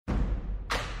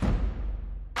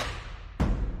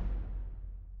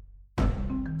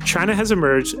China has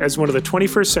emerged as one of the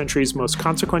 21st century's most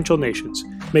consequential nations,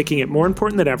 making it more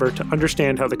important than ever to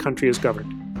understand how the country is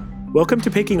governed. Welcome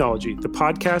to Pekingology, the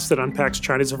podcast that unpacks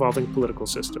China's evolving political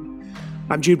system.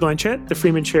 I'm Jude Blanchette, the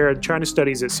Freeman Chair in China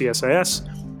Studies at CSIS,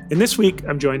 and this week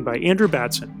I'm joined by Andrew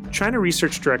Batson, China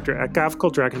Research Director at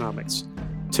Gavekal Dragonomics.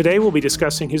 Today we'll be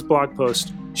discussing his blog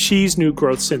post, Xi's New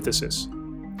Growth Synthesis.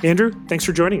 Andrew, thanks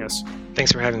for joining us.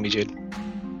 Thanks for having me, Jude.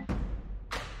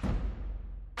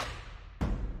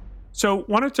 So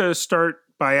wanted to start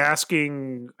by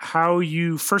asking how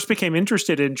you first became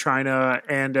interested in China,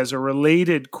 and as a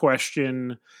related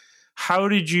question, how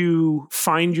did you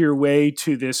find your way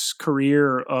to this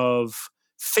career of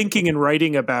thinking and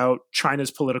writing about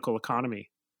China's political economy?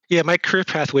 Yeah, my career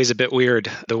pathway is a bit weird.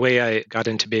 The way I got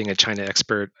into being a China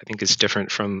expert, I think, is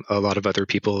different from a lot of other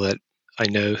people that I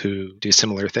know who do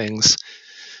similar things.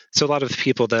 So a lot of the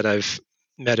people that I've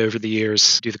met over the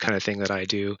years do the kind of thing that I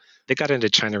do. They got into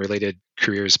China-related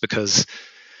careers because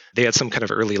they had some kind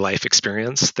of early life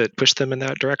experience that pushed them in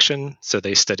that direction. So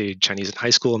they studied Chinese in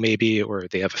high school maybe, or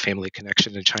they have a family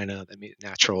connection in China that made it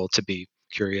natural to be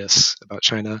curious about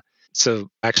China. So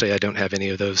actually, I don't have any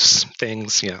of those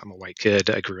things. Yeah, I'm a white kid.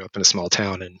 I grew up in a small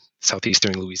town in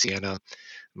southeastern Louisiana.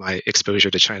 My exposure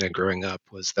to China growing up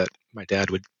was that my dad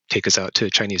would take us out to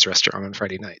a Chinese restaurant on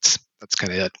Friday nights. That's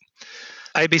kind of it.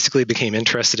 I basically became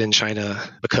interested in China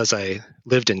because I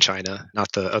lived in China,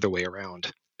 not the other way around.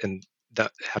 And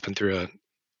that happened through a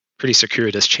pretty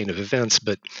circuitous chain of events.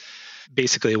 But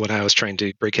basically, when I was trying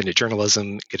to break into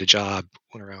journalism, get a job,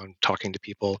 went around talking to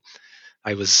people,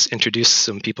 I was introduced to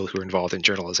some people who were involved in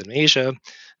journalism in Asia.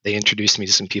 They introduced me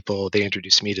to some people. They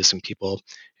introduced me to some people.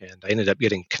 And I ended up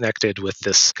getting connected with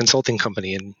this consulting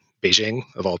company in Beijing,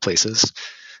 of all places.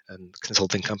 And the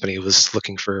consulting company was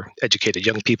looking for educated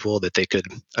young people that they could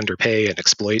underpay and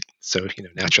exploit. So,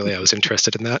 naturally, I was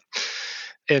interested in that.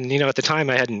 And, at the time,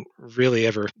 I hadn't really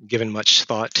ever given much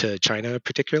thought to China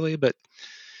particularly, but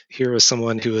here was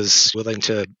someone who was willing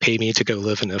to pay me to go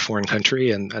live in a foreign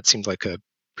country, and that seemed like a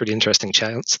pretty interesting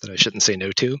chance that I shouldn't say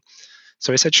no to.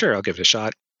 So I said, sure, I'll give it a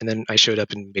shot. And then I showed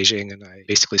up in Beijing, and I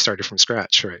basically started from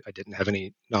scratch. Right? I didn't have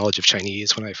any knowledge of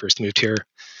Chinese when I first moved here.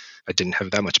 I didn't have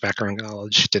that much background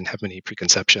knowledge, didn't have many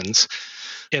preconceptions.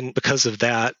 And because of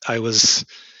that, I was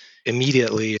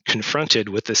immediately confronted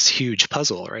with this huge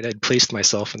puzzle, right? I'd placed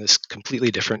myself in this completely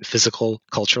different physical,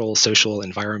 cultural, social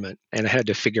environment, and I had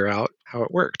to figure out how it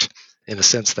worked. In a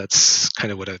sense, that's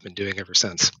kind of what I've been doing ever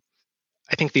since.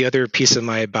 I think the other piece of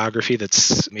my biography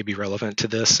that's maybe relevant to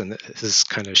this, and that has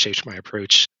kind of shaped my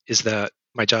approach, is that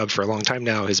my job for a long time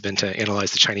now has been to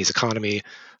analyze the Chinese economy.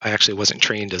 I actually wasn't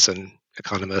trained as an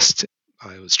economist.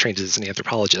 I was trained as an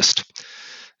anthropologist.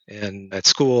 And at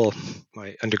school,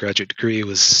 my undergraduate degree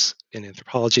was in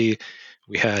anthropology.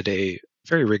 We had a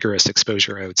very rigorous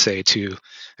exposure, I would say, to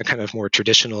a kind of more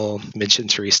traditional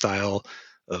mid-century style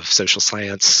of social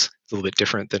science, a little bit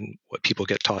different than what people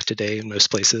get taught today in most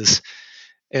places.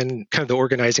 And kind of the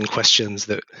organizing questions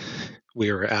that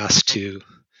we were asked to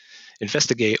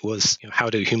investigate was, how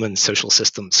do human social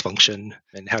systems function,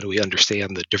 and how do we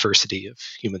understand the diversity of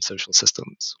human social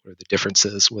systems? What are the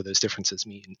differences? What do those differences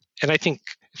mean? And I think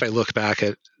if I look back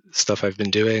at stuff I've been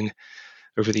doing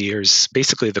over the years,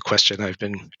 basically the question I've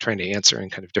been trying to answer in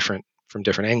kind of from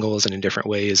different angles and in different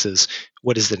ways is,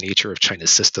 what is the nature of China's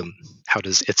system? How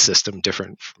does its system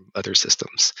different from other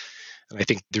systems? And I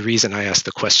think the reason I asked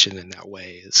the question in that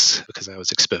way is because I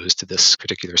was exposed to this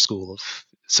particular school of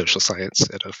social science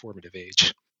at a formative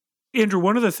age. Andrew,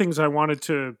 one of the things I wanted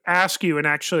to ask you, and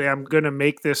actually I'm going to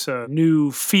make this a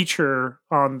new feature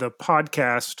on the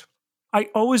podcast. I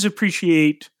always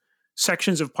appreciate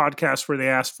sections of podcasts where they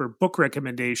ask for book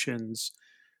recommendations,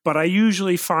 but I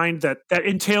usually find that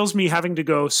entails me having to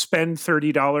go spend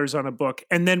 $30 on a book.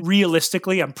 And then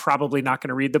realistically, I'm probably not going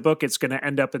to read the book. It's going to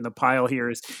end up in the pile here,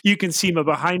 as you can see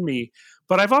behind me.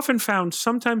 But I've often found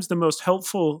sometimes the most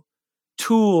helpful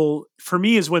tool for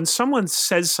me is when someone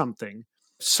says something,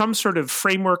 some sort of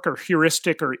framework or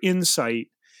heuristic or insight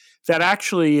that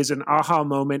actually is an aha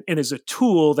moment and is a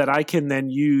tool that I can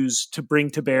then use to bring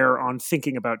to bear on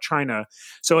thinking about China.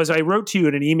 So as I wrote to you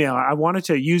in an email, I wanted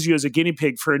to use you as a guinea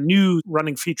pig for a new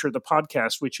running feature of the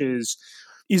podcast, which is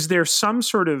there some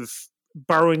sort of,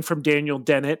 borrowing from Daniel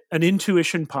Dennett, an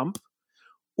intuition pump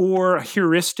or a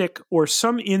heuristic or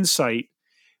some insight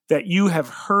that you have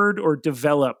heard or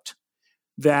developed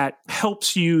that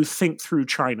helps you think through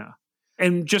China?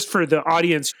 And just for the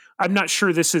audience, I'm not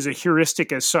sure this is a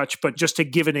heuristic as such, but just to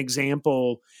give an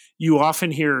example, you often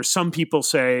hear some people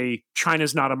say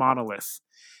China's not a monolith.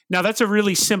 Now, that's a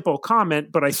really simple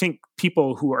comment, but I think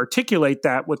people who articulate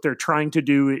that, what they're trying to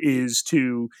do is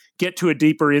to get to a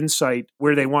deeper insight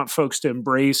where they want folks to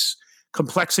embrace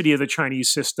complexity of the Chinese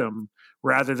system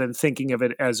rather than thinking of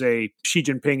it as a Xi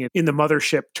Jinping in the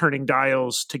mothership turning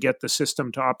dials to get the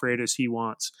system to operate as he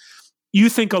wants. You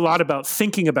think a lot about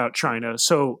thinking about China.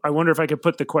 So I wonder if I could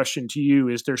put the question to you.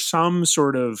 Is there some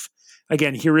sort of,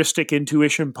 again, heuristic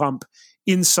intuition pump,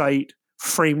 insight,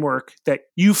 framework that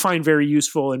you find very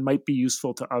useful and might be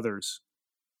useful to others?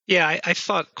 Yeah, I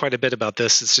thought quite a bit about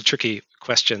this. It's a tricky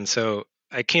question. So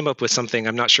I came up with something.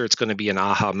 I'm not sure it's going to be an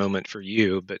aha moment for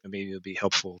you, but maybe it'll be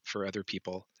helpful for other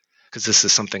people because this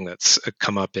is something that's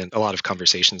come up in a lot of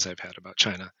conversations I've had about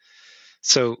China.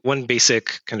 So one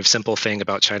basic kind of simple thing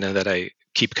about China that I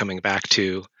keep coming back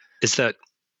to is that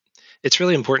it's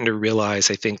really important to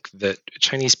realize, I think, that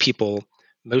Chinese people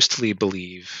mostly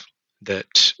believe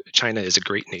that China is a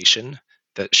great nation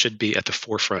that should be at the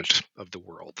forefront of the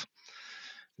world.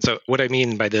 So what I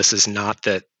mean by this is not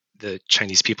that the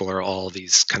Chinese people are all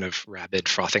these kind of rabid,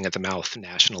 frothing at the mouth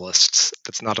nationalists.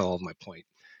 That's not all of my point.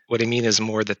 What I mean is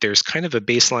more that there's kind of a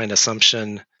baseline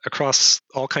assumption across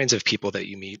all kinds of people that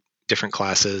you meet, different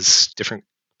classes, different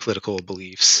political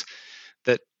beliefs,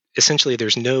 that essentially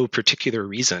there's no particular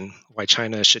reason why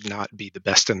China should not be the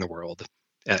best in the world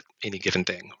at any given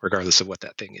thing, regardless of what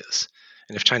that thing is.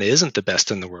 And if China isn't the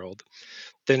best in the world,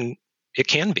 then it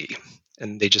can be,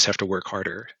 and they just have to work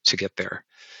harder to get there.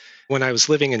 When I was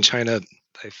living in China,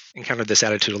 I've encountered this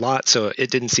attitude a lot, so it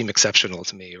didn't seem exceptional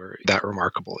to me or that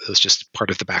remarkable. It was just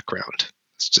part of the background.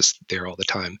 It's just there all the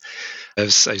time.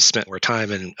 As I spent more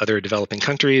time in other developing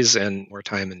countries and more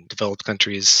time in developed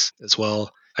countries as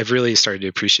well, I've really started to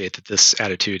appreciate that this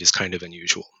attitude is kind of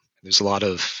unusual. There's a lot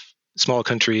of small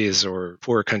countries or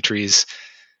poor countries.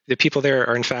 The people there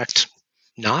are, in fact,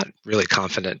 not really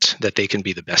confident that they can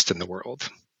be the best in the world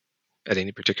at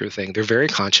any particular thing. They're very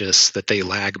conscious that they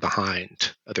lag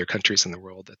behind other countries in the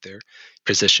world, that their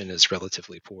position is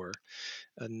relatively poor.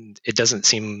 And it doesn't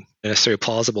seem necessarily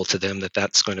plausible to them that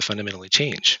that's going to fundamentally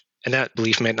change. And that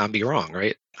belief might not be wrong,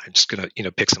 right? I'm just going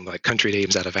to, pick some like country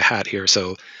names out of a hat here.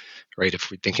 So, right, if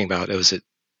we're thinking about,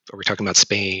 are we talking about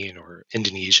Spain or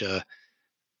Indonesia?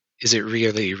 Is it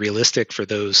really realistic for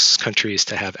those countries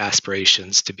to have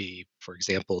aspirations to be, for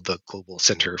example, the global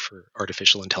center for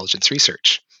artificial intelligence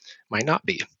research? Might not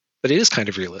be, but it is kind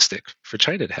of realistic for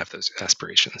China to have those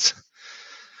aspirations.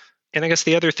 And I guess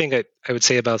the other thing I would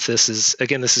say about this is,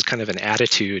 again, this is kind of an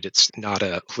attitude. It's not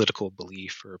a political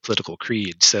belief or a political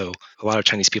creed. So a lot of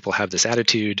Chinese people have this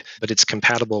attitude, but it's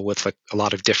compatible with like a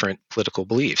lot of different political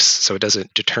beliefs. So it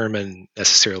doesn't determine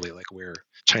necessarily like where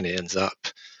China ends up.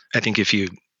 I think if you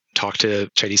talk to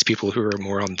Chinese people who are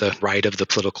more on the right of the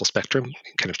political spectrum,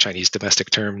 in kind of Chinese domestic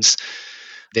terms,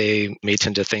 they may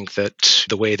tend to think that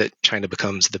the way that China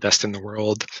becomes the best in the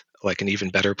world, like an even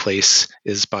better place,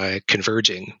 is by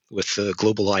converging with the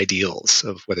global ideals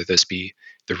of whether this be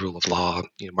the rule of law,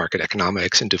 market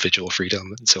economics, individual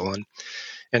freedom, and so on.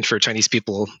 And for Chinese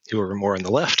people who are more on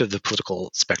the left of the political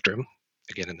spectrum,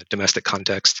 again, in the domestic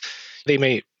context, they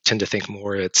may tend to think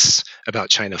more it's about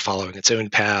China following its own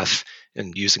path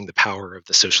and using the power of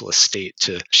the socialist state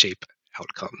to shape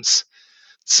outcomes.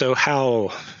 So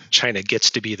how China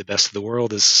gets to be the best of the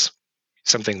world is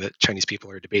something that Chinese people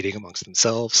are debating amongst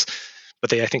themselves.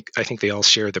 But I think they all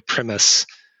share the premise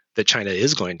that China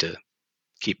is going to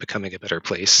keep becoming a better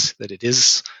place, that it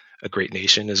is a great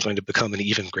nation, is going to become an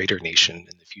even greater nation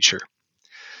in the future.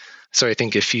 So I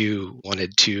think if you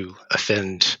wanted to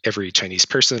offend every Chinese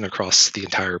person across the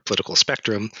entire political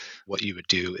spectrum, what you would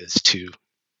do is to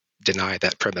deny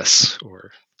that premise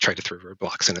or try to throw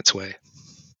roadblocks in its way.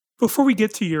 Before we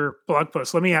get to your blog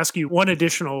post, let me ask you one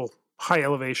additional high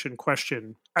elevation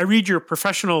question. I read your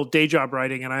professional day job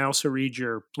writing and I also read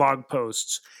your blog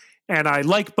posts. And I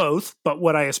like both, but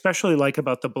what I especially like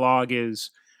about the blog is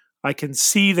I can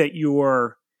see that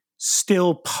you're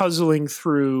still puzzling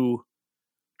through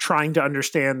trying to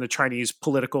understand the Chinese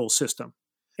political system.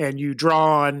 And you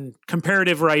draw on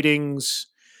comparative writings,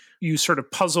 you sort of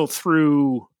puzzle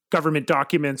through government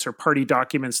documents or party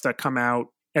documents that come out.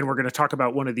 And we're going to talk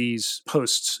about one of these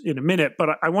posts in a minute.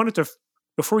 But I wanted to,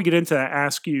 before we get into that,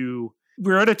 ask you,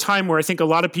 we're at a time where I think a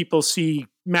lot of people see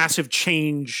massive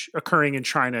change occurring in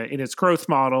China in its growth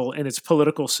model and its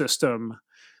political system.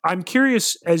 I'm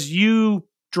curious, as you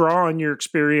draw on your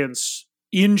experience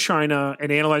in China and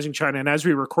analyzing China, and as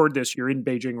we record this, you're in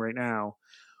Beijing right now.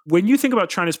 When you think about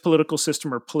China's political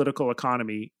system or political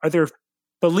economy, are there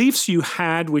beliefs you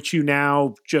had which you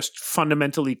now just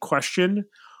fundamentally question?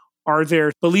 Are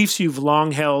there beliefs you've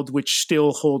long held which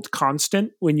still hold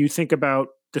constant when you think about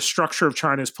the structure of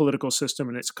China's political system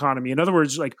and its economy? In other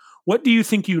words, like, what do you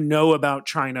think you know about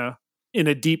China in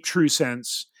a deep, true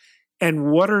sense?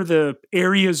 And what are the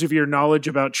areas of your knowledge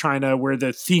about China where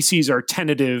the theses are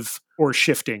tentative or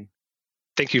shifting?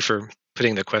 Thank you for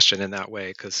putting the question in that way,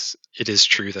 because it is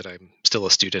true that I'm still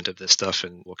a student of this stuff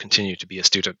and will continue to be a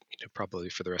student, probably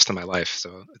for the rest of my life.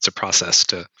 So it's a process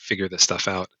to figure this stuff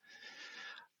out.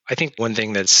 I think one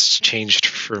thing that's changed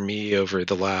for me over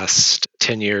the last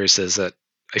 10 years is that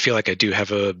I feel like I do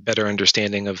have a better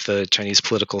understanding of the Chinese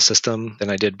political system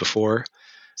than I did before.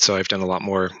 So I've done a lot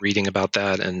more reading about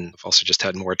that, and I've also just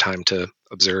had more time to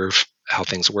observe how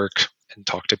things work and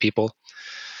talk to people.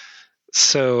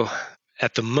 So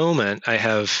at the moment, I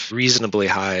have reasonably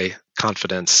high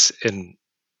confidence in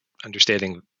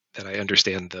understanding that I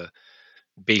understand the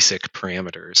basic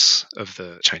parameters of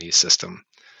the Chinese system.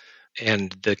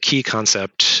 And the key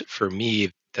concept for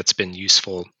me that's been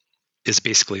useful is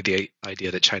basically the idea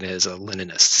that China is a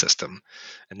Leninist system.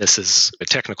 And this is a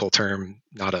technical term,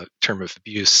 not a term of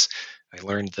abuse. I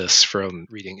learned this from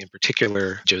reading, in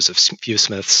particular, Joseph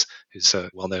Fewsmith, who's a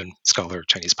well-known scholar of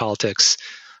Chinese politics,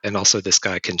 and also this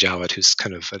guy, Ken Jowett, who's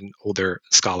kind of an older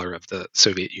scholar of the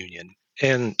Soviet Union.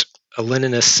 And a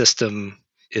Leninist system,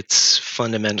 it's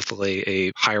fundamentally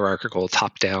a hierarchical,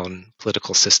 top-down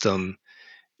political system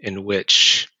in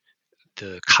which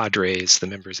the cadres, the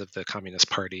members of the Communist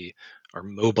Party, are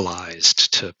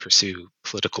mobilized to pursue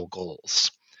political goals.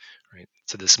 Right?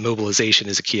 So this mobilization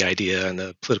is a key idea, and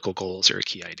the political goals are a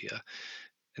key idea.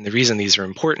 And the reason these are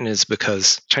important is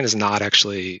because China is not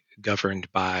actually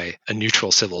governed by a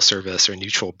neutral civil service or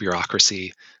neutral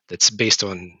bureaucracy that's based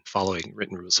on following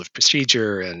written rules of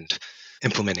procedure and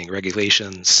implementing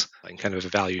regulations in kind of a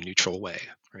value-neutral way.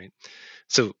 Right?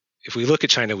 So if we look at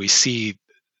China, we see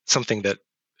something that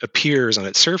appears on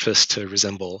its surface to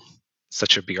resemble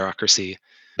such a bureaucracy,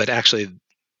 but actually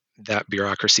that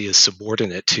bureaucracy is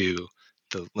subordinate to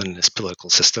the Leninist political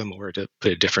system, or to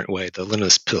put it a different way, the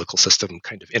Leninist political system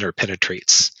kind of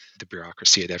interpenetrates the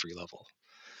bureaucracy at every level.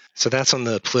 So that's on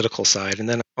the political side. And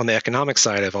then on the economic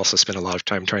side, I've also spent a lot of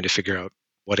time trying to figure out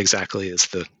what exactly is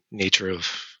the nature of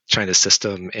China's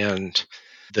system. And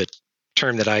the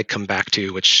term that I come back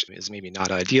to, which is maybe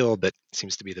not ideal, but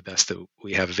seems to be the best that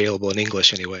we have available in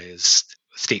English anyway, is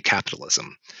state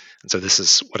capitalism. And so this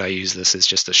is what I use. This is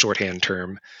just a shorthand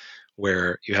term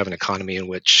where you have an economy in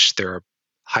which there are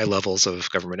high levels of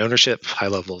government ownership, high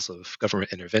levels of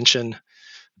government intervention,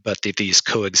 but these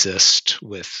coexist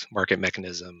with market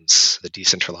mechanisms, the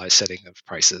decentralized setting of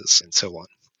prices, and so on.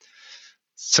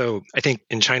 So I think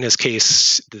in China's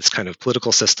case, this kind of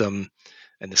political system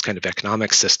and this kind of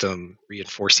economic system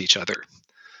reinforce each other.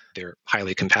 They're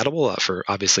highly compatible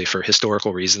obviously for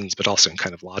historical reasons, but also in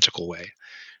kind of logical way.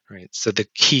 Right? So the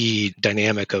key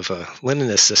dynamic of a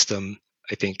Leninist system,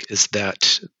 I think, is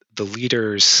that the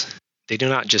leaders, they do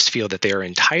not just feel that they are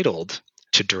entitled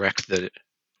to direct the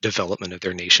development of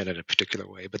their nation in a particular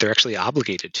way, but they're actually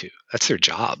obligated to. That's their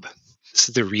job. This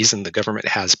is the reason the government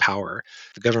has power.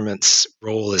 The government's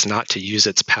role is not to use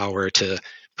its power to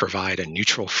provide a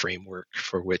neutral framework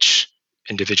for which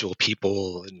individual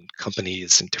people and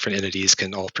companies and different entities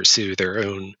can all pursue their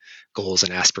own goals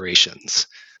and aspirations.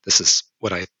 This is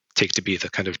what I take to be the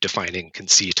kind of defining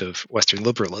conceit of Western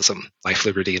liberalism: life,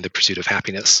 liberty, and the pursuit of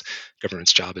happiness.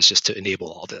 Government's job is just to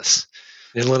enable all this.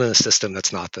 In a Leninist system,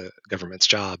 that's not the government's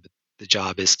job. The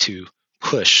job is to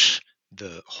push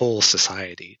the whole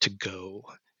society to go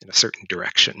in a certain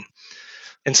direction.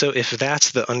 And so if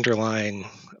that's the underlying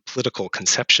political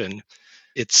conception,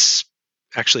 it's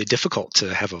actually difficult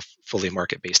to have a fully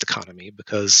market-based economy,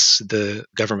 because the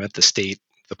government, the state,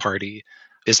 the party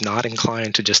is not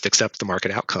inclined to just accept the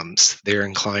market outcomes. They're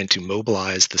inclined to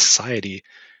mobilize the society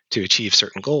to achieve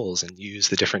certain goals and use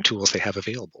the different tools they have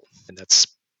available. And that's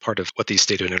part of what these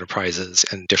state-owned enterprises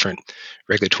and different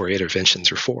regulatory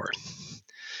interventions are for.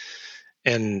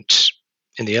 And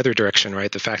in the other direction,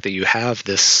 right, the fact that you have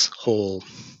this whole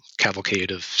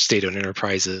cavalcade of state-owned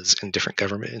enterprises and different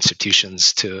government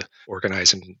institutions to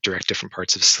organize and direct different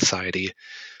parts of society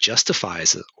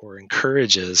justifies or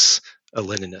encourages a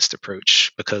Leninist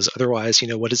approach, because otherwise,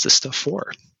 what is this stuff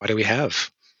for? Why do we have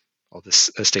all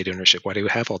this state ownership? Why do we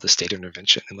have all this state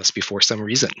intervention? It must be for some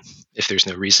reason. If there's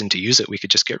no reason to use it, we could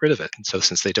just get rid of it. And so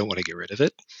since they don't want to get rid of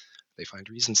it, they find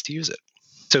reasons to use it.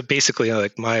 So basically,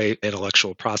 like, my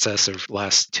intellectual process of the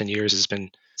last 10 years has been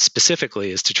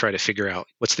specifically is to try to figure out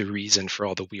what's the reason for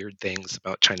all the weird things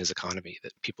about China's economy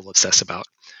that people obsess about.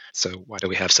 So why do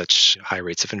we have such high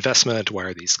rates of investment? Why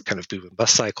are these kind of boom and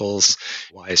bust cycles?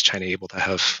 Why is China able to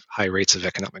have high rates of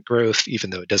economic growth, even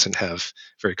though it doesn't have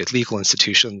very good legal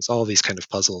institutions? All these kind of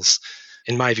puzzles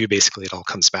In my view, basically, it all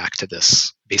comes back to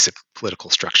this basic political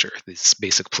structure, this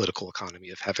basic political economy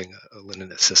of having a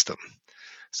Leninist system.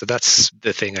 So that's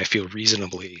the thing I feel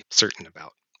reasonably certain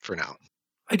about for now.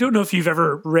 I don't know if you've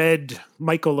ever read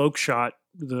Michael Oakeshott,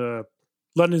 the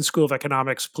London School of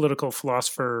Economics political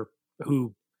philosopher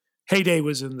who heyday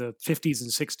was in the 50s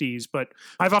and 60s, but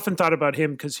I've often thought about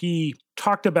him because he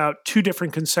talked about two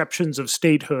different conceptions of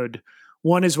statehood.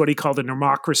 One is what he called a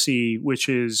normocracy, which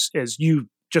is, as you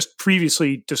just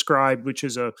previously described, which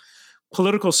is a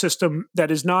political system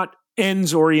that is not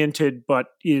ends oriented, but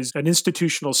is an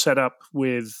institutional setup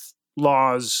with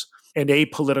laws and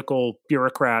apolitical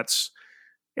bureaucrats.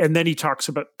 And then he talks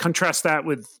about, contrast that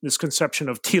with this conception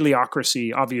of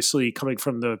teleocracy, obviously coming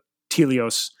from the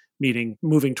teleos meaning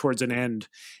moving towards an end.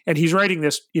 And he's writing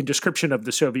this in description of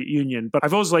the Soviet Union. But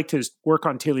I've always liked his work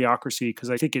on teleocracy because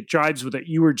I think it jives with what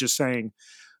you were just saying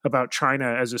about China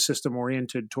as a system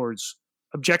oriented towards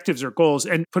objectives or goals.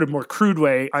 And put a more crude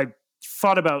way, I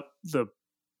thought about the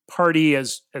party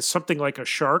as something like a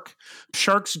shark.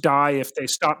 Sharks die if they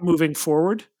stop moving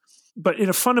forward. But in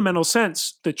a fundamental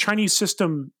sense, the Chinese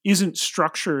system isn't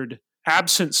structured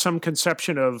absent some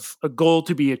conception of a goal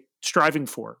to be striving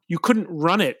for. You couldn't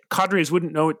run it. Cadres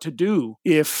wouldn't know what to do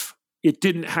if it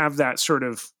didn't have that sort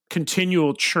of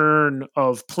continual churn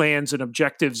of plans and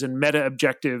objectives and meta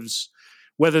objectives,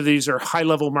 whether these are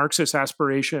high-level Marxist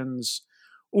aspirations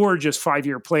or just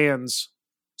 5-year plans.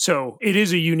 So it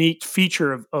is a unique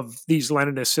feature of these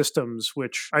Leninist systems,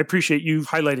 which I appreciate you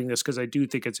highlighting this because I do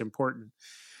think it's important.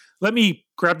 Let me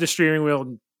grab the steering wheel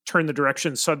and turn the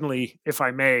direction suddenly, if I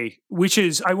may, which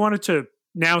is I wanted to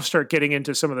now start getting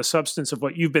into some of the substance of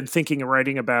what you've been thinking and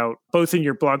writing about, both in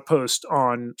your blog post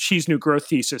on Xi's new growth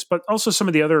thesis, but also some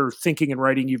of the other thinking and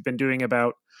writing you've been doing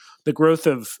about the growth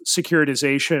of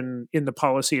securitization in the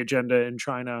policy agenda in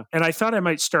China. And I thought I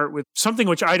might start with something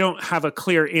which I don't have a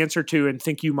clear answer to and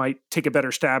think you might take a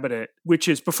better stab at it, which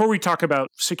is before we talk about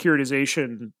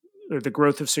securitization or the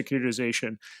growth of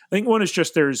securitization, I think one is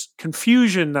just there's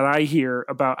confusion that I hear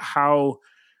about how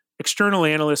external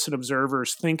analysts and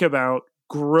observers think about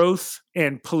growth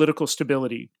and political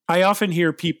stability. I often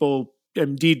hear people,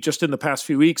 indeed just in the past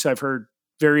few weeks, I've heard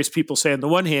various people say on the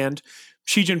one hand,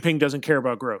 Xi Jinping doesn't care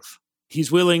about growth.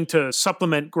 He's willing to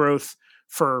supplement growth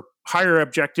for higher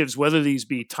objectives, whether these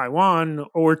be Taiwan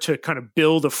or to kind of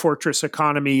build a fortress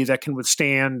economy that can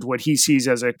withstand what he sees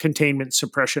as a containment,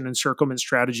 suppression, encirclement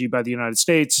strategy by the United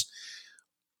States.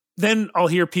 Then I'll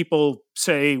hear people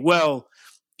say, well,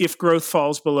 if growth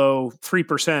falls below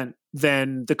 3%,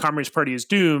 then the Communist Party is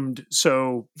doomed,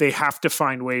 so they have to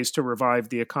find ways to revive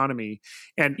the economy.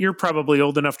 And you're probably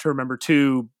old enough to remember,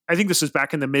 too, I think this was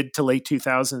back in the mid to late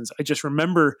 2000s. I just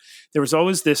remember there was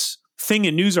always this thing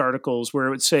in news articles where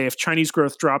it would say if Chinese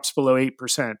growth drops below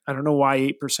 8%, I don't know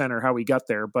why 8% or how we got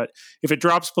there, but if it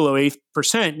drops below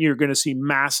 8%, you're going to see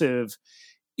massive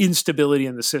instability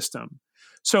in the system.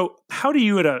 So how do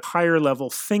you at a higher level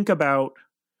think about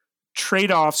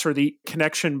trade-offs or the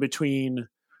connection between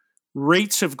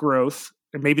rates of growth,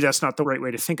 and maybe that's not the right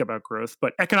way to think about growth,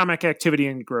 but economic activity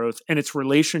and growth and its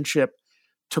relationship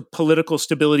to political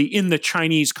stability in the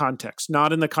Chinese context,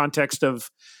 not in the context of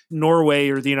Norway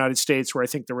or the United States, where I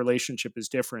think the relationship is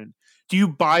different. Do you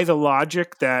buy the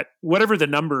logic that whatever the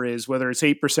number is, whether it's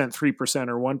 8%, 3%,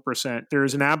 or 1%, there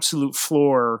is an absolute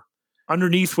floor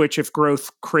underneath which if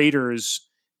growth craters,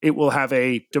 it will have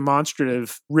a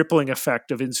demonstrative rippling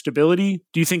effect of instability?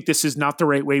 Do you think this is not the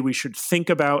right way we should think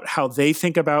about how they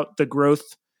think about the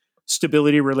growth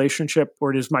stability relationship?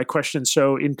 Or is my question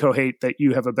so incoherent that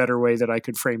you have a better way that I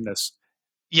could frame this?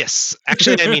 Yes.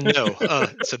 Actually, I mean, no.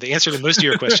 So the answer to most of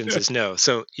your questions is no.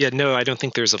 So yeah, no, I don't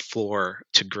think there's a floor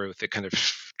to growth that kind of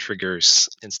triggers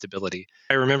instability.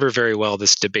 I remember very well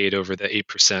this debate over the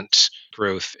 8%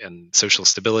 growth and social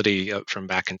stability from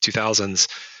back in 2000s.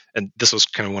 And this was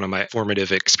kind of one of my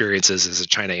formative experiences as a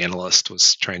China analyst,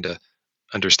 was trying to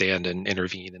understand and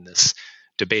intervene in this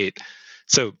debate.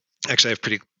 So actually, I have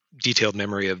pretty detailed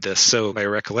memory of this. So my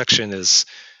recollection is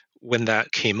when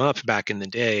that came up back in the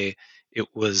day, it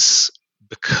was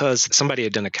because somebody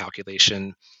had done a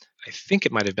calculation. I think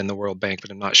it might have been the World Bank,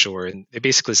 but I'm not sure. And they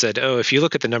basically said, oh, if you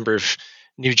look at the number of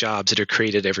new jobs that are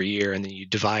created every year, and then you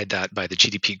divide that by the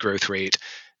GDP growth rate,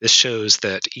 this shows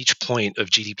that each point of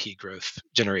GDP growth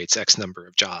generates X number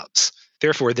of jobs.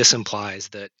 Therefore, this implies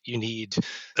that you need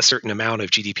a certain amount of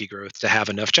GDP growth to have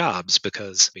enough jobs,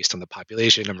 because based on the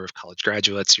population, number of college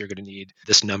graduates, you're going to need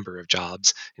this number of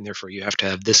jobs, and therefore you have to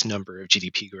have this number of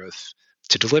GDP growth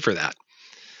to deliver that.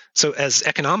 So as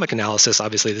economic analysis,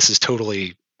 obviously this is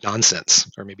totally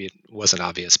nonsense, or maybe it wasn't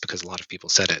obvious because a lot of people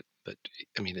said it, but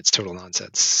I mean, it's total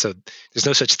nonsense. So there's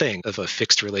no such thing of a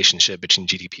fixed relationship between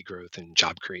GDP growth and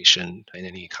job creation in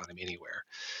any economy anywhere.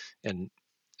 And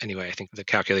anyway, I think the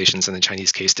calculations in the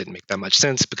Chinese case didn't make that much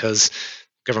sense because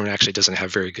government actually doesn't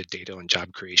have very good data on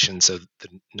job creation. So the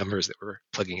numbers that we're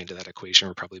plugging into that equation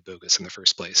were probably bogus in the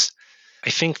first place. I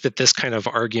think that this kind of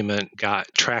argument got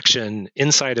traction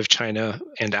inside of China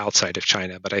and outside of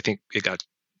China, but I think it got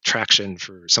traction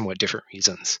for somewhat different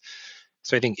reasons.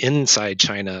 So I think inside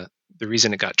China, the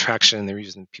reason it got traction, the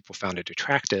reason people found it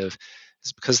attractive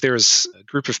is because there's a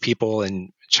group of people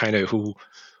in China who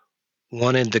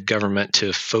wanted the government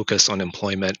to focus on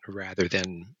employment rather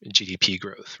than GDP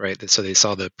growth, right? So they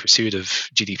saw the pursuit of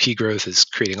GDP growth as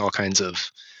creating all kinds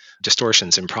of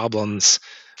distortions and problems.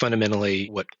 Fundamentally,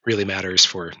 what really matters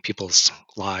for people's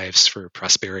lives, for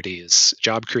prosperity, is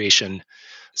job creation.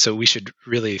 So we should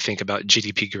really think about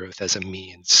GDP growth as a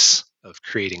means of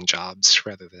creating jobs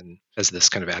rather than as this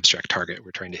kind of abstract target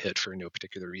we're trying to hit for no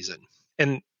particular reason.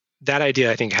 And that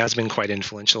idea, I think, has been quite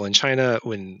influential in China.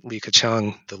 When Li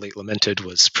Keqiang, the late lamented,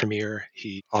 was premier,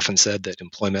 he often said that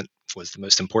employment was the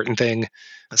most important thing.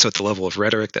 So at the level of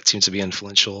rhetoric, that seems to be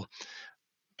influential.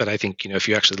 But I think, if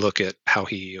you actually look at how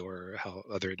he or how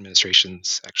other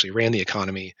administrations actually ran the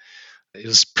economy, it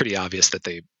was pretty obvious that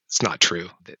it's not true,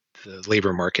 that the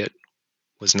labor market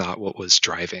was not what was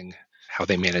driving how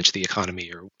they managed the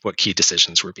economy or what key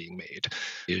decisions were being made.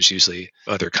 It was usually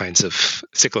other kinds of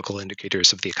cyclical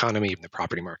indicators of the economy, the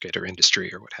property market or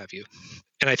industry or what have you.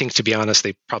 And I think, to be honest,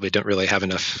 they probably don't really have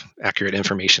enough accurate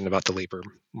information about the labor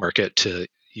market to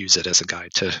use it as a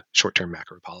guide to short-term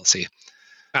macro policy.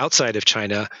 Outside of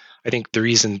China, I think the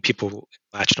reason people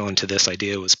latched on to this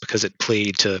idea was because it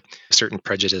played to certain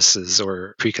prejudices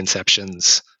or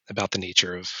preconceptions about the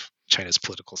nature of China's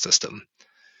political system.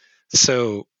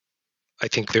 So I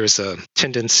think there's a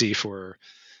tendency for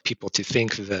people to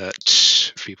think that,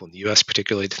 for people in the US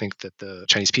particularly, to think that the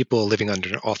Chinese people living under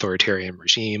an authoritarian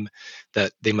regime,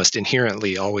 that they must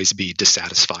inherently always be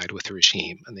dissatisfied with the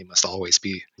regime and they must always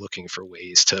be looking for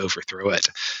ways to overthrow it.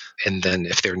 And then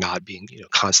if they're not being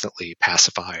constantly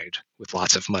pacified with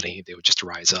lots of money, they would just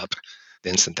rise up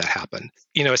the instant that happened.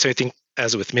 So I think,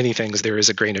 as with many things, there is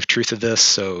a grain of truth of this.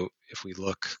 So if we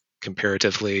look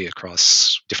comparatively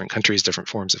across different countries, different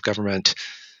forms of government,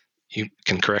 you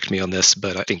can correct me on this,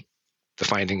 but I think the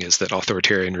finding is that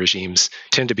authoritarian regimes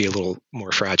tend to be a little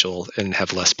more fragile and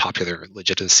have less popular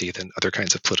legitimacy than other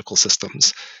kinds of political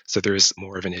systems. So there is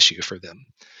more of an issue for them.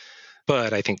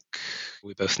 But I think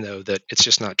we both know that it's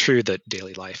just not true that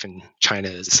daily life in China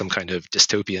is some kind of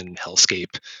dystopian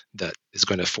hellscape that is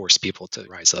going to force people to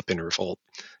rise up and revolt.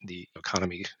 The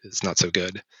economy is not so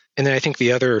good. And then I think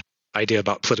the other idea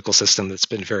about political system that's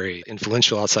been very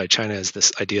influential outside China is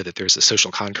this idea that there's a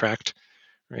social contract,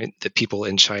 right? That people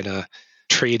in China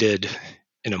traded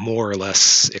in a more or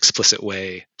less explicit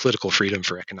way political freedom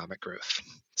for economic growth.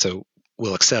 So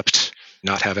we'll accept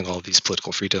not having all of these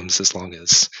political freedoms as long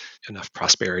as enough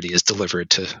prosperity is delivered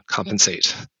to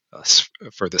compensate us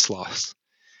for this loss.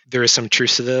 There is some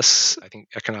truth to this. I think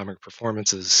economic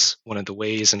performance is one of the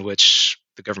ways in which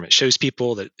the government shows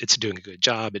people that it's doing a good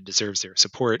job, it deserves their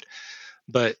support.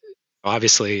 But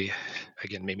obviously,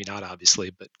 again, maybe not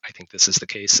obviously, but I think this is the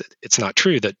case. It's not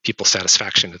true that people's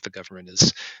satisfaction with the government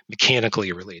is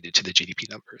mechanically related to the GDP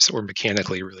numbers or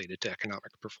mechanically related to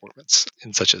economic performance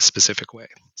in such a specific way.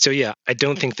 So yeah, I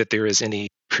don't think that there is any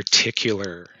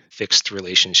particular fixed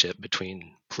relationship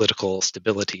between political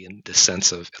stability in the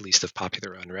sense of, at least of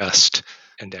popular unrest,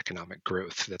 and economic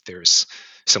growth, that there's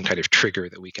some kind of trigger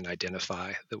that we can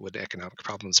identify that when economic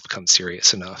problems become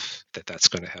serious enough, that that's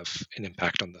going to have an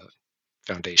impact on the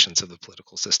foundations of the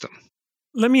political system.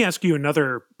 Let me ask you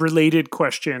another related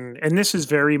question, and this is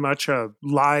very much a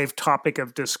live topic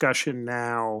of discussion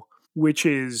now, which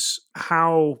is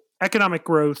how economic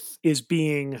growth is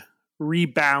being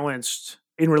rebalanced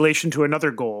in relation to another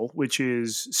goal, which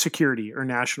is security or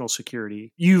national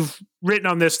security. You've written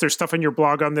on this, there's stuff on your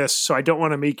blog on this, so I don't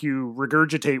want to make you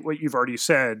regurgitate what you've already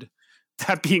said.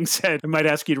 That being said, I might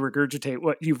ask you to regurgitate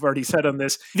what you've already said on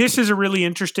this. This is a really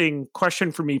interesting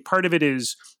question for me. Part of it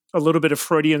is a little bit of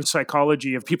Freudian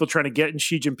psychology of people trying to get in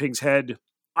Xi Jinping's head.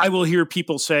 I will hear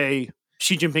people say,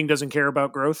 Xi Jinping doesn't care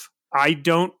about growth. I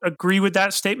don't agree with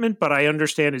that statement, but I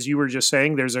understand, as you were just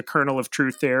saying, there's a kernel of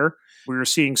truth there. We're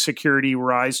seeing security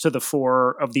rise to the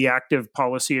fore of the active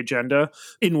policy agenda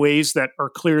in ways that are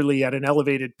clearly at an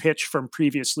elevated pitch from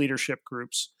previous leadership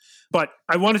groups. But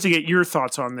I wanted to get your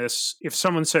thoughts on this. If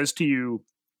someone says to you,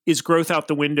 is growth out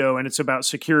the window and it's about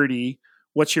security,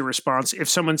 what's your response? If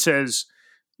someone says,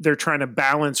 they're trying to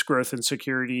balance growth and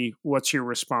security. What's your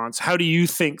response? How do you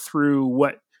think through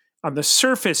what, on the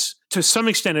surface, to some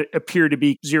extent, it appear to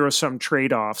be zero-sum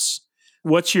trade-offs?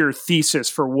 What's your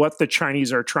thesis for what the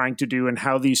Chinese are trying to do and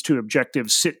how these two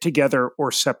objectives sit together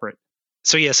or separate?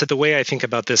 So the way I think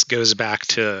about this goes back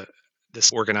to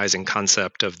this organizing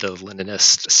concept of the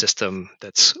Leninist system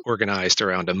that's organized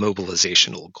around a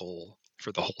mobilizational goal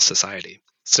for the whole society.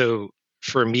 So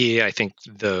for me, I think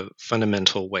the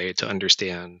fundamental way to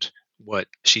understand what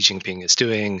Xi Jinping is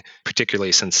doing,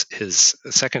 particularly since his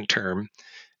second term,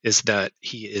 is that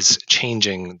he is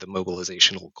changing the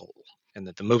mobilizational goal, and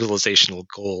that the mobilizational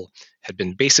goal had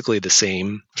been basically the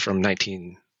same from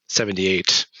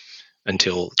 1978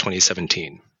 until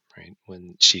 2017, right,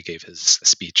 when Xi gave his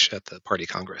speech at the party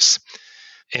congress.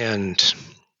 And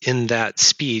in that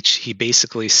speech, he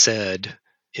basically said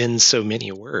in so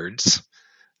many words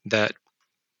that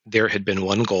there had been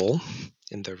one goal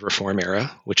in the reform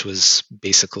era, which was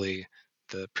basically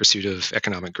the pursuit of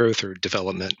economic growth or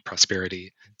development,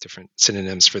 prosperity, different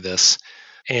synonyms for this,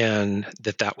 and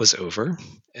that was over,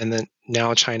 and that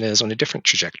now China is on a different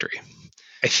trajectory.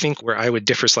 I think where I would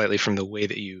differ slightly from the way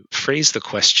that you phrase the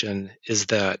question is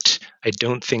that I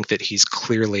don't think that he's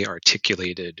clearly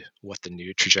articulated what the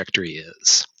new trajectory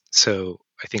is. So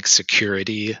I think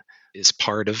security is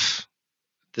part of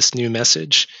this new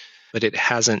message, but it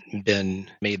hasn't been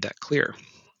made that clear.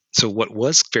 So what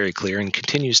was very clear and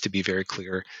continues to be very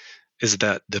clear is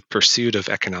that the pursuit of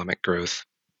economic growth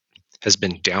has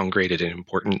been downgraded in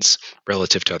importance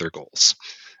relative to other goals.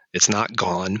 It's not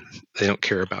gone. They don't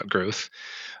care about growth.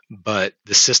 But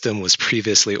the system was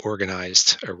previously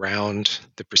organized around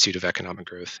the pursuit of economic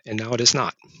growth, and now it is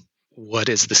not. What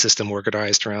is the system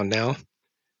organized around now?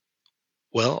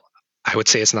 Well, I would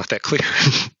say it's not that clear,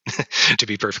 to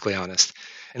be perfectly honest.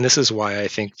 And this is why I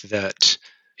think that,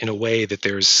 in a way, that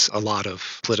there's a lot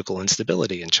of political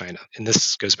instability in China. And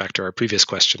this goes back to our previous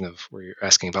question of where you're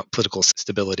asking about political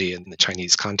stability in the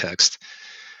Chinese context.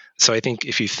 So I think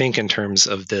if you think in terms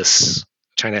of this,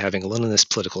 China having a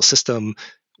Leninist political system,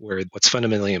 where what's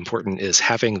fundamentally important is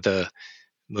having the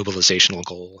mobilizational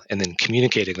goal and then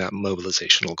communicating that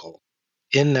mobilizational goal.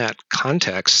 In that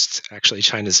context, actually,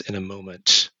 China's in a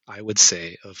moment, I would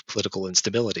say, of political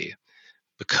instability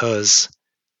because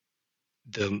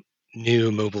the new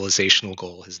mobilizational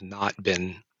goal has not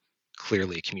been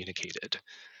clearly communicated.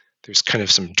 There's kind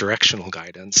of some directional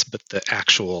guidance, but the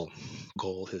actual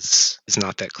goal is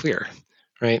not that clear,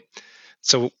 right?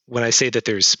 So when I say that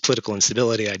there's political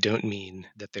instability, I don't mean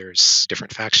that there's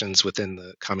different factions within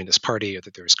the Communist Party or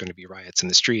that there's going to be riots in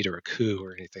the street or a coup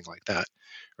or anything like that,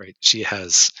 right? Xi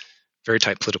has very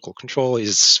tight political control. He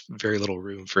has very little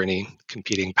room for any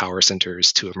competing power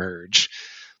centers to emerge.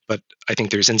 But I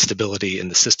think there's instability in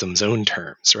the system's own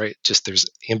terms, right? Just there's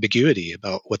ambiguity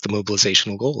about what the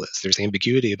mobilizational goal is. There's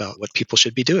ambiguity about what people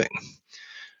should be doing,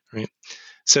 right?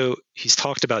 So he's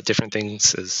talked about different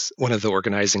things as one of the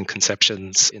organizing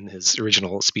conceptions in his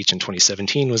original speech in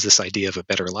 2017 was this idea of a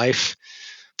better life.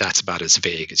 That's about as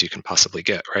vague as you can possibly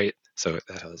get, right? So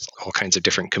that has all kinds of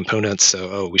different components.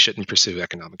 So, we shouldn't pursue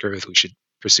economic growth. We should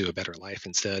pursue a better life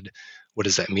instead. What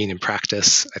does that mean in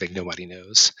practice? I think nobody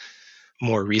knows.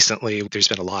 More recently, there's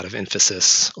been a lot of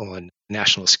emphasis on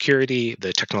national security,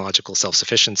 the technological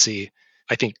self-sufficiency.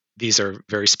 I think these are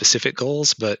very specific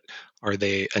goals, but are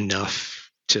they enough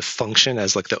to function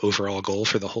as like the overall goal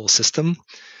for the whole system?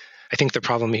 I think the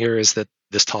problem here is that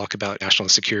this talk about national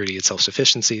security and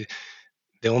self-sufficiency,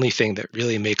 the only thing that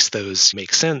really makes those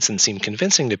make sense and seem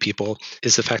convincing to people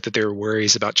is the fact that there are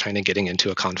worries about China getting into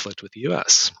a conflict with the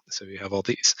US. So you have all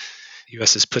these. The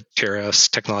US has put tariffs,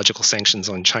 technological sanctions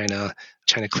on China.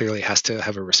 China clearly has to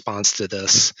have a response to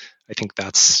this. I think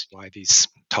that's why these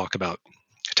talk about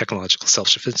technological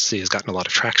self-sufficiency has gotten a lot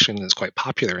of traction and is quite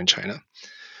popular in China.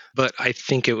 But I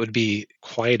think it would be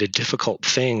quite a difficult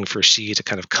thing for Xi to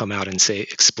kind of come out and say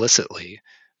explicitly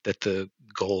that the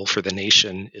goal for the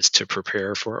nation is to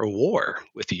prepare for a war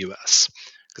with the US.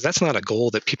 Because that's not a goal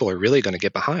that people are really going to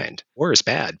get behind. War is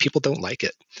bad. People don't like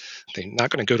it. They're not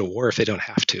going to go to war if they don't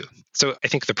have to. So I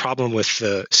think the problem with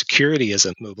the security as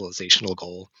a mobilizational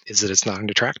goal is that it's not an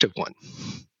attractive one,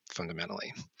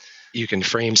 fundamentally. You can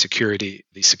frame security,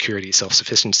 the security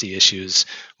self-sufficiency issues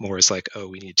more as like,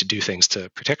 we need to do things to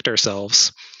protect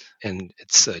ourselves, and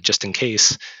it's just in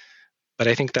case. But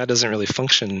I think that doesn't really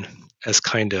function as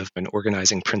kind of an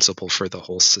organizing principle for the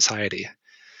whole society.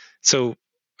 So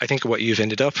I think what you've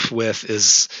ended up with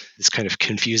is this kind of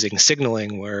confusing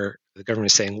signaling where the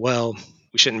government is saying, well,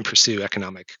 we shouldn't pursue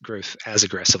economic growth as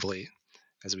aggressively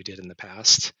as we did in the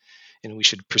past, and we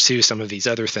should pursue some of these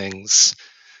other things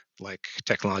like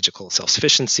technological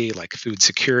self-sufficiency, like food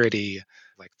security,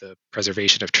 like the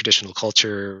preservation of traditional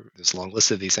culture. There's a long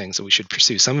list of these things, and we should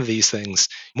pursue some of these things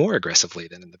more aggressively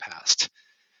than in the past.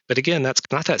 But again, that's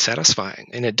not that satisfying,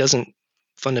 and it doesn't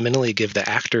fundamentally give the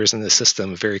actors in the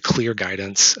system very clear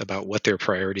guidance about what their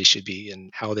priorities should be and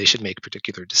how they should make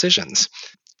particular decisions.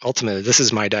 Ultimately, this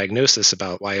is my diagnosis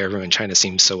about why everyone in China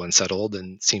seems so unsettled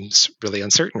and seems really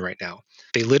uncertain right now.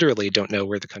 They literally don't know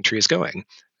where the country is going.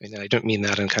 And I don't mean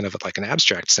that in kind of like an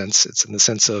abstract sense. It's in the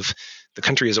sense of the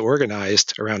country is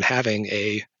organized around having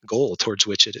a goal towards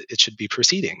which it should be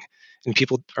proceeding. And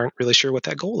people aren't really sure what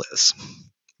that goal is.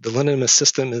 The Leninist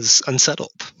system is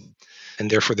unsettled. And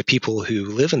therefore, the people who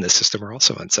live in this system are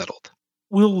also unsettled.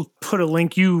 We'll put a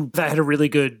link. You had a really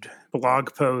good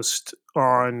blog post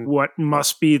on what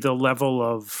must be the level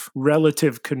of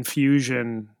relative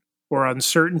confusion or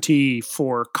uncertainty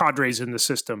for cadres in the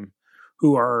system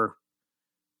who are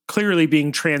clearly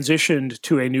being transitioned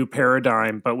to a new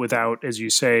paradigm, but without, as you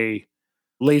say,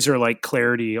 laser-like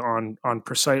clarity on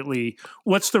precisely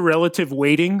what's the relative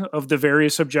weighting of the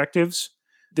various objectives.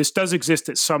 This does exist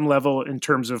at some level in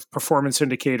terms of performance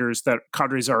indicators that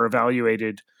cadres are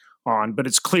evaluated on, but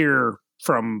it's clear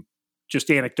from just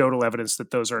anecdotal evidence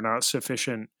that those are not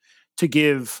sufficient to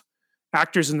give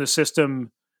actors in the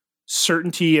system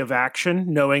certainty of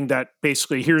action, knowing that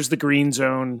basically here's the green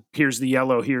zone, here's the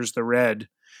yellow, here's the red.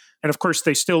 And of course,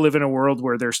 they still live in a world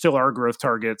where there still are growth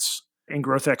targets and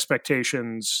growth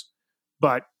expectations,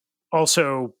 but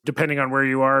also, depending on where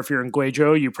you are, if you're in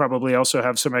Guizhou, you probably also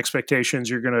have some expectations.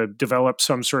 You're going to develop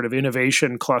some sort of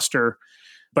innovation cluster,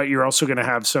 but you're also going to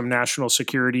have some national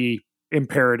security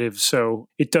imperatives. So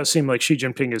it does seem like Xi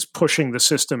Jinping is pushing the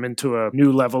system into a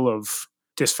new level of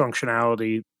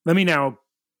dysfunctionality. Let me now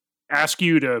ask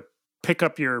you to pick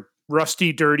up your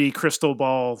rusty, dirty crystal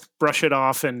ball, brush it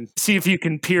off, and see if you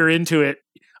can peer into it.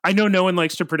 I know no one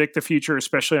likes to predict the future,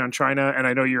 especially on China, and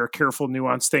I know you're a careful,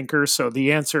 nuanced thinker. So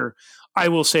the answer, I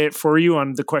will say it for you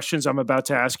on the questions I'm about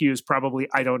to ask you, is probably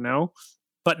I don't know.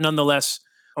 But nonetheless,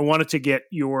 I wanted to get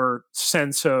your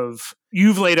sense of,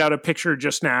 you've laid out a picture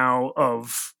just now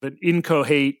of an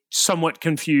incoherent, somewhat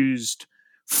confused,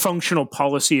 functional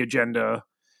policy agenda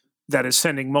that is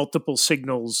sending multiple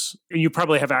signals. You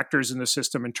probably have actors in the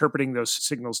system interpreting those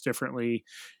signals differently.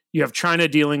 You have China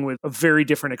dealing with a very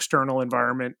different external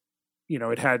environment. You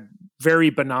know, it had very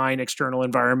benign external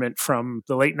environment from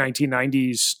the late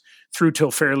 1990s through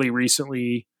till fairly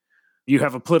recently. You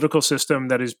have a political system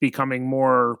that is becoming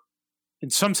more, in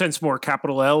some sense, more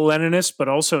capital L Leninist, but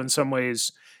also in some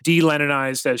ways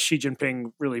de-Leninized as Xi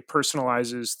Jinping really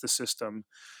personalizes the system.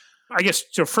 I guess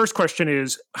the first question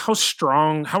is, how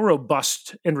strong, how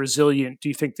robust and resilient do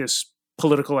you think this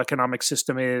political economic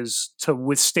system is to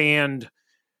withstand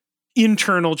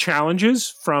internal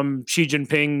challenges from Xi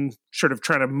Jinping sort of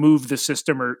trying to move the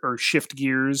system or shift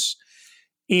gears,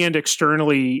 and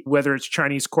externally, whether it's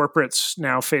Chinese corporates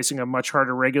now facing a much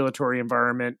harder regulatory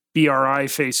environment, BRI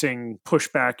facing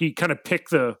pushback? You kind of pick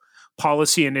the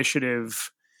policy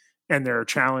initiative and there are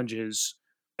challenges.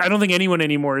 I don't think anyone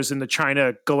anymore is in the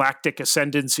China galactic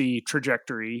ascendancy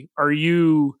trajectory. Are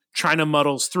you China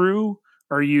muddles through?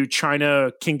 Are you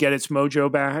China can get its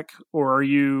mojo back? Or are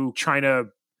you China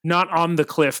not on the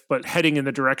cliff, but heading in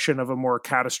the direction of a more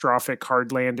catastrophic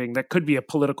hard landing that could be a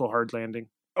political hard landing?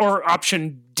 Or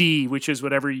option D, which is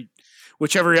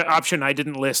whichever option I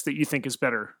didn't list that you think is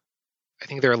better. I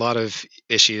think there are a lot of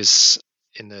issues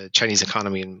in the Chinese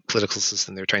economy and political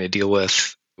system they're trying to deal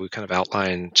with. We kind of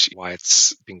outlined why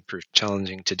it's being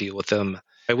challenging to deal with them.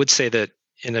 I would say that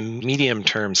in a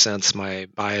medium-term sense, my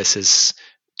bias is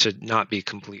to not be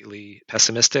completely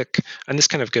pessimistic. And this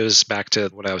kind of goes back to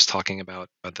what I was talking about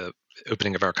at the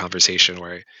opening of our conversation,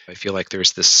 where I feel like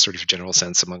there's this sort of general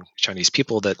sense among Chinese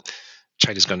people that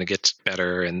China's going to get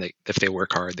better, and if they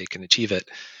work hard, they can achieve it.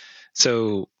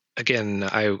 So again,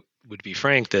 I would be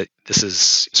frank that this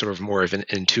is sort of more of an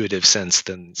intuitive sense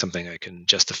than something I can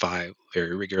justify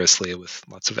very rigorously with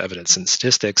lots of evidence and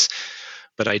statistics.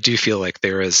 But I do feel like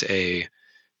there is a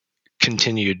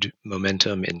continued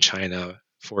momentum in China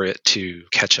for it to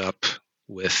catch up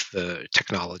with the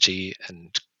technology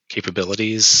and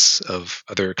capabilities of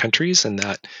other countries, and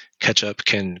that catch up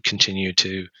can continue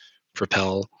to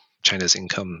propel China's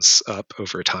incomes up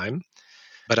over time.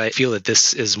 But I feel that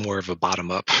this is more of a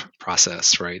bottom-up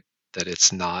process, right? That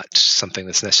it's not something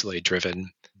that's necessarily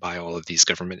driven by all of these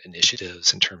government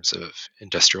initiatives in terms of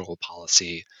industrial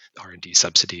policy, R&D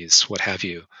subsidies, what have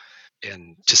you.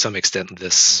 And to some extent,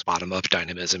 this bottom-up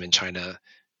dynamism in China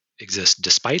exist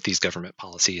despite these government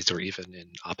policies or even in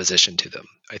opposition to them.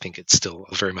 I think it's still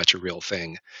very much a real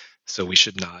thing. So we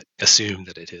should not assume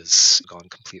that it has gone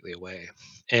completely away.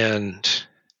 And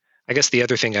I guess the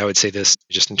other thing I would say this,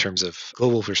 just in terms of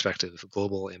global perspective,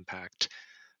 global impact,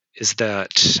 is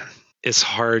that it's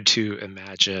hard to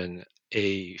imagine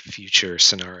a future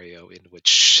scenario in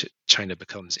which China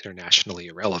becomes internationally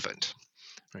irrelevant,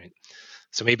 right?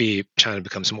 So maybe China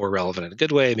becomes more relevant in a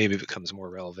good way, maybe it becomes more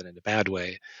relevant in a bad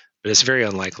way, but it's very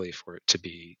unlikely for it to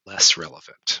be less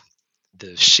relevant.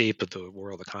 The shape of the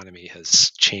world economy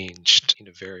has changed,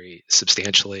 very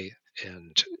substantially,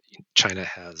 and China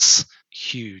has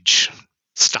huge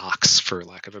stocks, for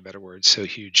lack of a better word, so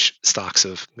huge stocks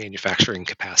of manufacturing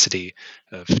capacity,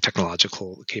 of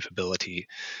technological capability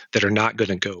that are not going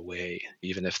to go away,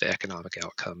 even if the economic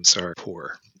outcomes are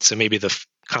poor. So maybe the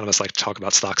economists like to talk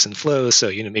about stocks and flows. So,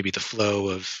 maybe the flow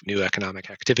of new economic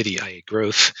activity, i.e.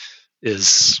 growth,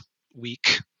 is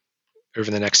weak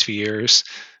over the next few years,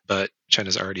 but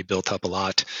China's already built up a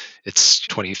lot. It's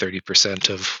 20, 30%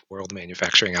 of world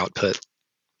manufacturing output.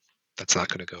 That's not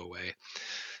going to go away.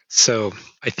 So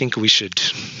I think we should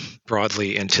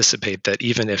broadly anticipate that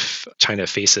even if China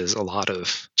faces a lot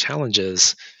of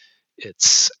challenges,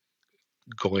 it's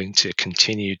going to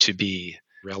continue to be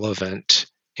relevant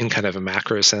in kind of a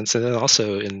macro sense, and then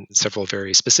also in several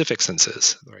very specific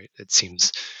senses, right? It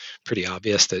seems pretty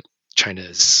obvious that China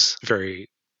is very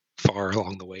far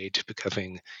along the way to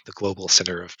becoming the global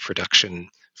center of production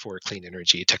for clean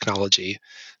energy technology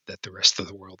that the rest of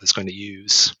the world is going to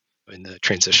use in the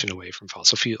transition away from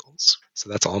fossil fuels. So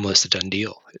that's almost a done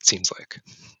deal, it seems like.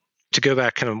 To go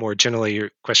back kind of more generally, your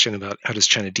question about how does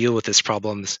China deal with these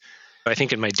problems, I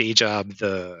think in my day job,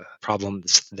 the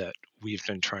problems that we've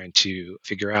been trying to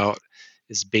figure out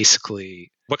is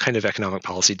basically what kind of economic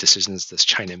policy decisions does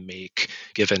China make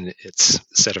given its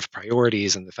set of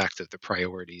priorities and the fact that the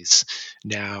priorities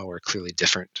now are clearly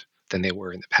different than they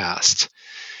were in the past.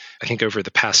 I think over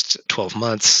the past 12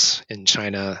 months in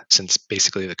China, since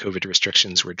basically the COVID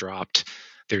restrictions were dropped,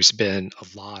 there's been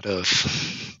a lot of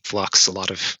flux, a lot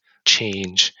of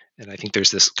change. And I think there's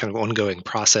this kind of ongoing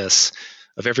process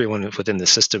of everyone within the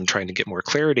system trying to get more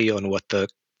clarity on what the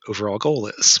overall goal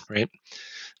is, right?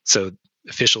 So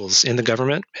officials in the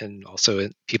government and also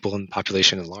people in the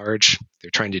population at large,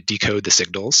 they're trying to decode the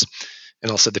signals.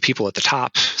 And also the people at the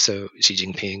top, so Xi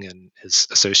Jinping and his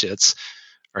associates,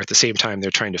 are at the same time,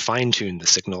 they're trying to fine-tune the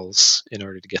signals in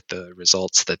order to get the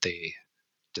results that they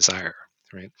desire,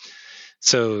 right?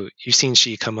 So you've seen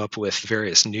Xi come up with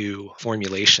various new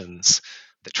formulations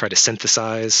that try to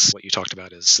synthesize what you talked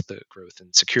about as the growth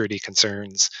and security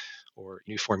concerns, or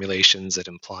new formulations that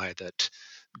imply that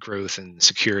growth and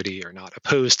security are not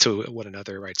opposed to one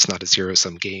another, right? It's not a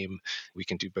zero-sum game. We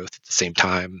can do both at the same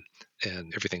time,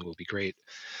 and everything will be great.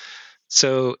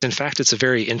 So, in fact, it's a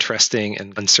very interesting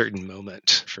and uncertain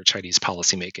moment for Chinese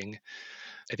policymaking.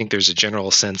 I think there's a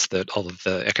general sense that all of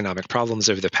the economic problems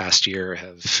over the past year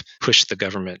have pushed the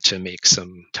government to make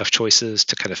some tough choices,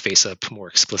 to kind of face up more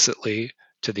explicitly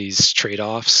to these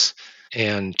trade-offs,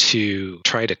 and to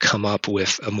try to come up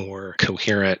with a more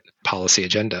coherent policy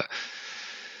agenda.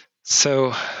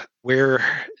 So where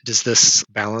does this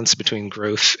balance between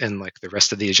growth and like the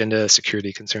rest of the agenda,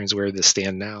 security concerns, where does this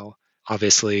stand now?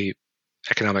 Obviously,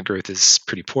 economic growth is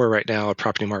pretty poor right now. Our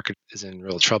property market is in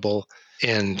real trouble.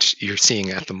 And you're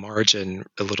seeing at the margin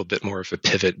a little bit more of a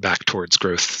pivot back towards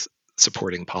growth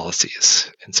supporting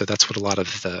policies. And so that's what a lot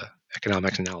of the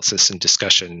economic analysis and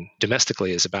discussion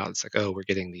domestically is about. It's like, oh, we're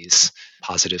getting these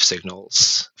positive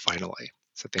signals finally.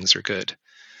 So things are good.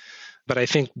 But I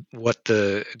think what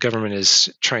the government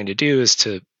is trying to do is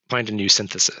to find a new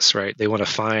synthesis, right? They want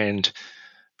to find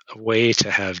a way to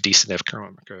have decent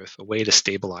economic growth, a way to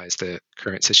stabilize the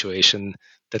current situation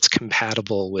that's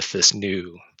compatible with this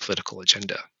new political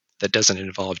agenda that doesn't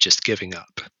involve just giving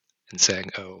up and saying,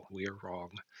 oh, we are wrong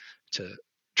to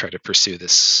try to pursue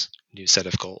this new set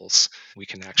of goals. We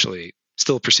can actually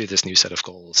still pursue this new set of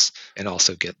goals and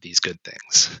also get these good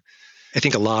things. I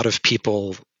think a lot of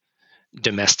people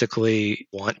domestically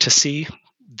want to see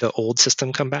the old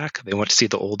system come back. They want to see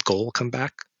the old goal come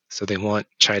back. So they want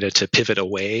China to pivot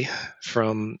away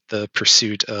from the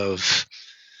pursuit of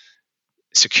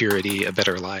security, a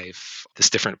better life, this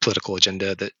different political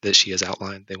agenda that she has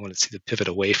outlined. They want to see the pivot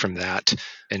away from that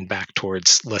and back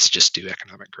towards let's just do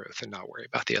economic growth and not worry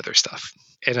about the other stuff.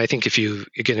 And I think if you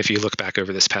look back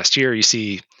over this past year, you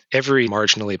see every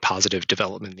marginally positive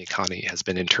development in the economy has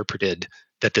been interpreted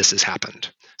that this has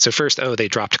happened. So first, they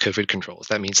dropped COVID controls.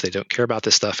 That means they don't care about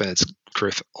this stuff and it's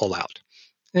growth all out.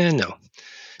 No.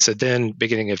 So then,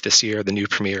 beginning of this year, the new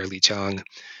premier, Li Qiang,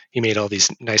 he made all these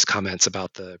nice comments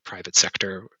about the private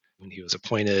sector when he was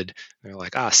appointed. They're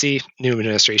like, see, new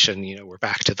administration, we're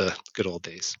back to the good old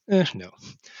days. No.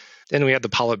 Then we had the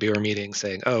Politburo meeting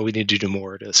saying, we need to do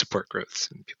more to support growth.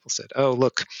 And people said,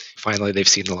 look, finally they've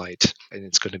seen the light and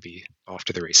it's going to be off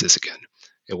to the races again.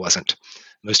 It wasn't.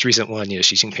 Most recent one,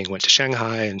 Xi Jinping went to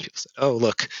Shanghai and people said,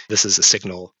 look, this is a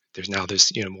signal. There's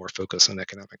more focus on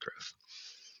economic growth.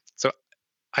 So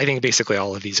I think basically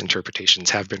all of these interpretations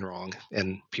have been wrong,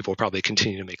 and people will probably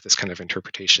continue to make this kind of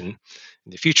interpretation in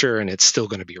the future, and it's still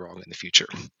going to be wrong in the future.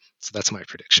 So that's my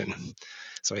prediction.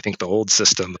 So I think the old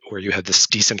system where you had this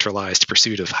decentralized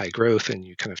pursuit of high growth and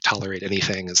you kind of tolerate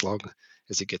anything as long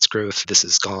as it gets growth, this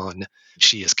is gone.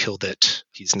 Xi has killed it.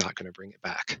 He's not going to bring it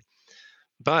back.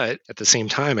 But at the same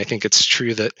time, I think it's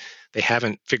true that they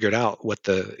haven't figured out what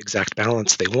the exact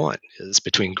balance they want is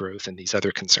between growth and these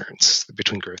other concerns.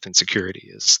 Between growth and security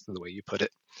is the way you put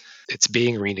it. It's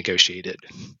being renegotiated.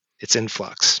 It's in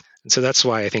flux. And so that's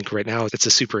why I think right now it's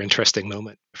a super interesting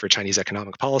moment for Chinese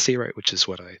economic policy, right, which is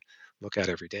what I look at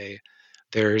every day.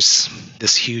 There's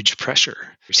this huge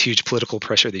pressure. There's huge political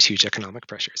pressure, these huge economic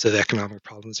pressures. So the economic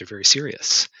problems are very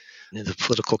serious. And the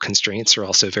political constraints are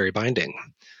also very binding.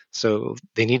 So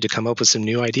they need to come up with some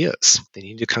new ideas. They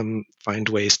need to find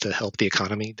ways to help the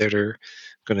economy that are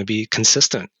going to be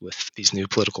consistent with these new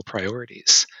political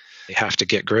priorities. They have to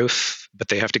get growth, but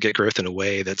they have to get growth in a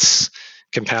way that's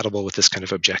compatible with this kind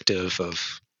of objective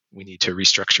of we need to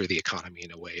restructure the economy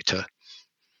in a way to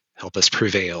help us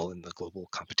prevail in the global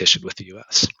competition with the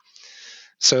US.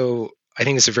 So I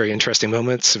think it's a very interesting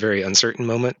moment. It's a very uncertain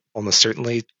moment. Almost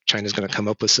certainly, China's going to come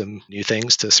up with some new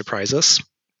things to surprise us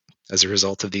as a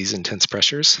result of these intense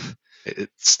pressures.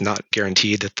 It's not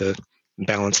guaranteed that the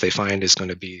balance they find is going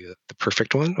to be the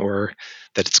perfect one or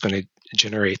that it's going to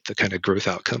generate the kind of growth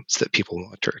outcomes that people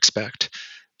want or expect.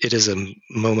 It is a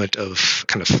moment of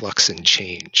kind of flux and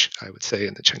change, I would say,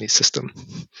 in the Chinese system.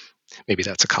 Maybe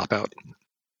that's a cop-out.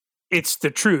 It's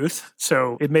the truth,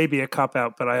 so it may be a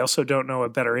cop-out, but I also don't know a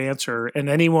better answer. And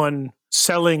anyone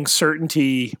selling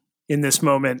certainty in this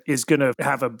moment is going to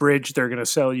have a bridge they're going to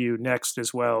sell you next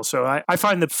as well. So I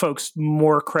find that folks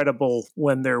more credible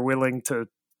when they're willing to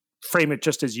frame it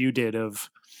just as you did of,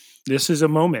 this is a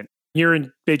moment. You're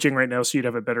in Beijing right now, so you'd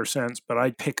have a better sense, but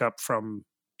I pick up from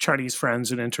Chinese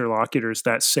friends and interlocutors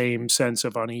that same sense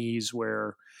of unease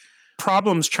where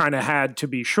problems China had, to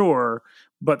be sure,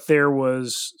 but there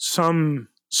was some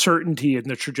certainty in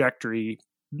the trajectory,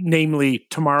 namely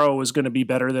tomorrow was going to be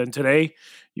better than today.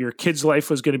 Your kid's life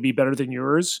was going to be better than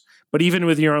yours. But even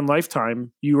with your own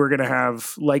lifetime, you were going to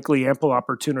have likely ample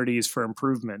opportunities for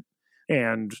improvement.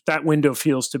 And that window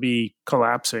feels to be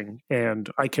collapsing. And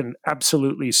I can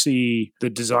absolutely see the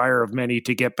desire of many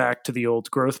to get back to the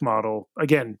old growth model.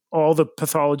 Again, all the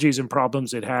pathologies and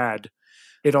problems it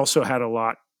also had a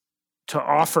lot to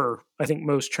offer, I think,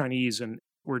 most Chinese, and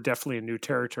we're definitely in new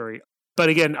territory. But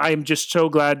again, I'm just so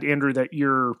glad, Andrew, that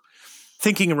you're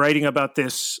thinking and writing about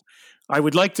this. I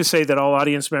would like to say that all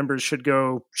audience members should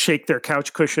go shake their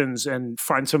couch cushions and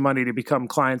find some money to become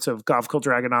clients of Gavekal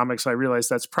Dragonomics. I realize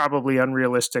that's probably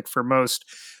unrealistic for most.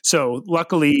 So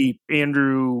luckily,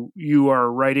 Andrew, you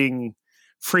are writing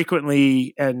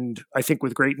frequently and I think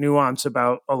with great nuance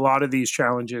about a lot of these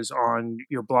challenges on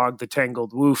your blog, The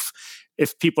Tangled Woof.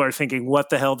 If people are thinking, what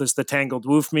the hell does the Tangled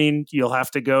Woof mean? You'll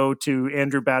have to go to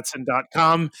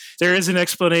andrewbatson.com. There is an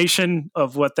explanation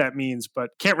of what that means, but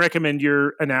can't recommend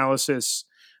your analysis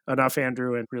enough,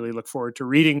 Andrew, and really look forward to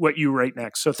reading what you write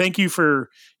next. So thank you for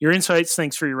your insights.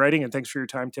 Thanks for your writing, and thanks for your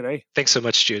time today. Thanks so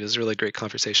much, Jude. It was a really great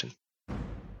conversation.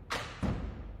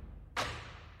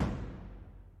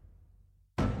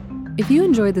 If you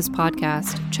enjoyed this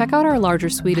podcast, check out our larger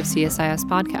suite of CSIS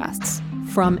podcasts.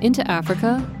 From Into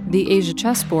Africa, The Asia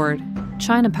Chessboard,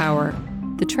 China Power,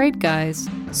 The Trade Guys,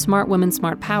 Smart Women,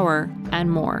 Smart Power, and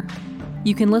more.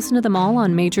 You can listen to them all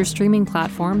on major streaming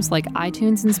platforms like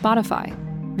iTunes and Spotify.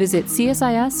 Visit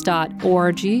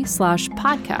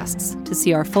csis.org/podcasts to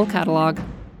see our full catalog.